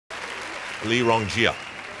Lin Rongjie.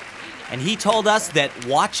 And he told us that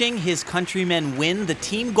watching his countrymen win the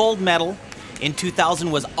team gold medal in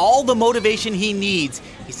 2000 was all the motivation he needs.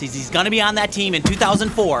 He says he's going to be on that team in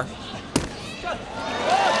 2004.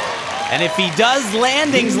 And if he does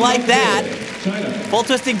landings like that, full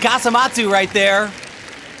twisting Kasamatsu right there.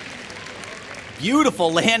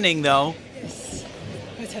 Beautiful landing, though.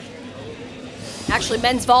 Actually,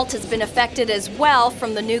 men's vault has been affected as well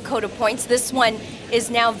from the new code of points. This one is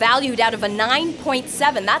now valued out of a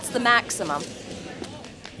 9.7. That's the maximum.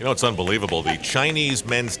 You know, it's unbelievable. The Chinese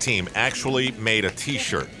men's team actually made a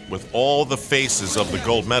T-shirt with all the faces of the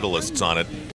gold medalists on it.